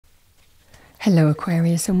Hello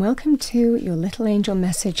Aquarius, and welcome to your little angel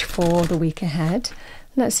message for the week ahead.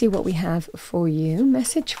 Let's see what we have for you.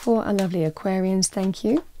 Message for our lovely Aquarians, thank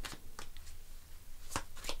you.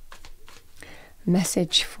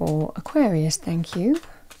 Message for Aquarius, thank you.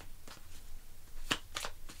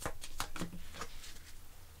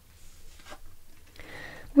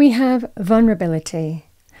 We have vulnerability.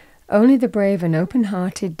 Only the brave and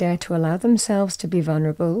open-hearted dare to allow themselves to be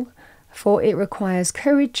vulnerable, for it requires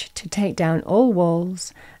courage to take down all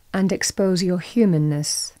walls and expose your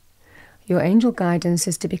humanness. Your angel guidance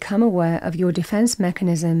is to become aware of your defense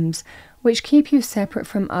mechanisms which keep you separate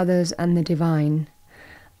from others and the divine.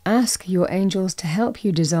 Ask your angels to help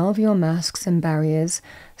you dissolve your masks and barriers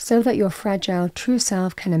so that your fragile true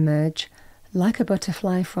self can emerge like a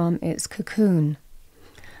butterfly from its cocoon.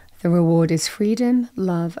 The reward is freedom,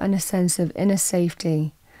 love, and a sense of inner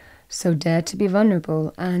safety. So dare to be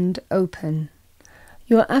vulnerable and open.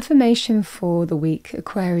 Your affirmation for the week,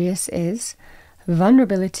 Aquarius, is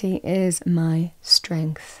vulnerability is my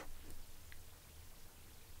strength.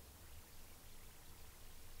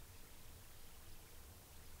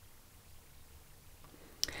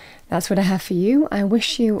 That's what I have for you. I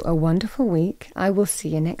wish you a wonderful week. I will see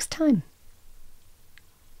you next time.